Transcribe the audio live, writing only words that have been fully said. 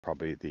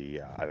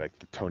probably I like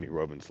the Tony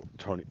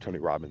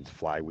Robbins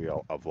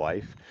Flywheel of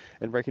life,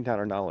 and breaking down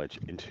our knowledge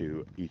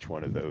into each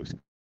one of those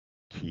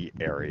key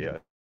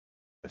areas,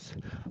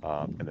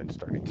 and then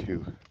starting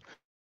to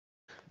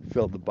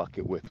fill the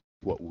bucket with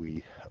what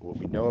we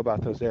know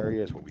about those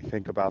areas, what we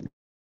think about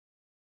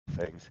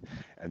things,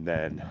 and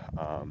then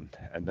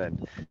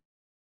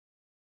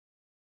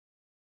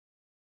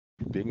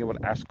being able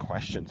to ask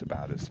questions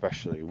about it,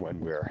 especially when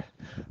we're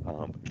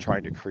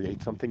trying to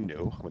create something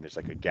new, when there's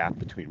like a gap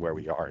between where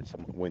we are and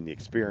when the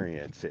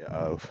experience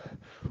of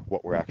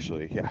what we're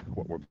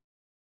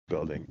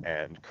building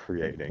and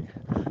creating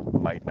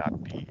might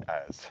not be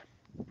as,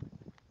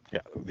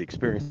 the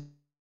experience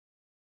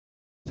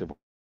of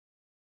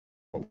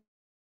what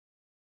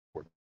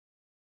we're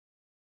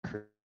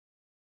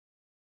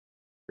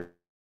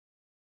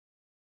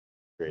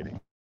creating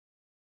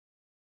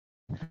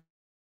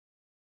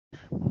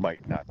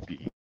might not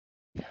be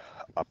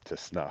up to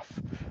snuff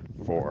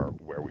for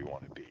where we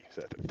want to be.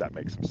 So that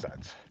makes some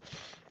sense.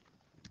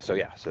 So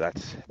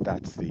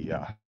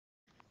the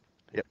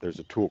there's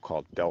a tool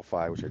called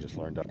Delphi, which I just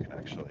learned I can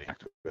actually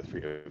act with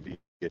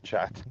via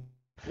chat.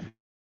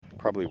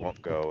 Probably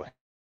won't go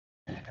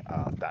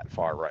that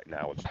far right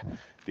now with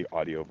the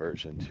audio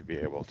version to be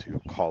able to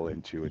call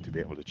into and to be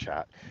able to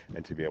chat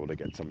and to be able to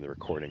get some of the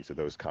recordings of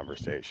those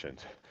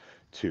conversations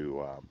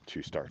to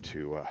start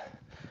to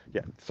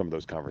some of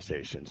those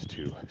conversations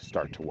to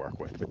start to work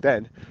with. But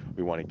then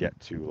we want to get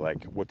to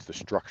like what's the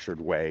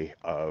structured way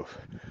of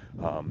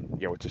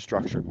what's a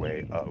structured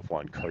way of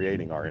one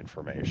creating our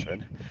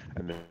information,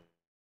 and then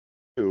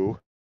two,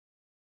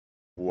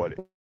 what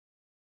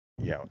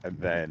and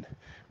then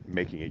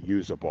making it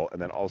usable,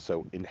 and then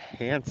also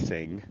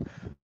enhancing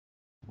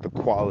the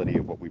quality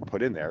of what we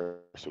put in there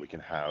so we can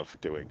have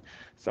doing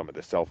some of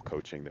the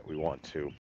self-coaching that we want to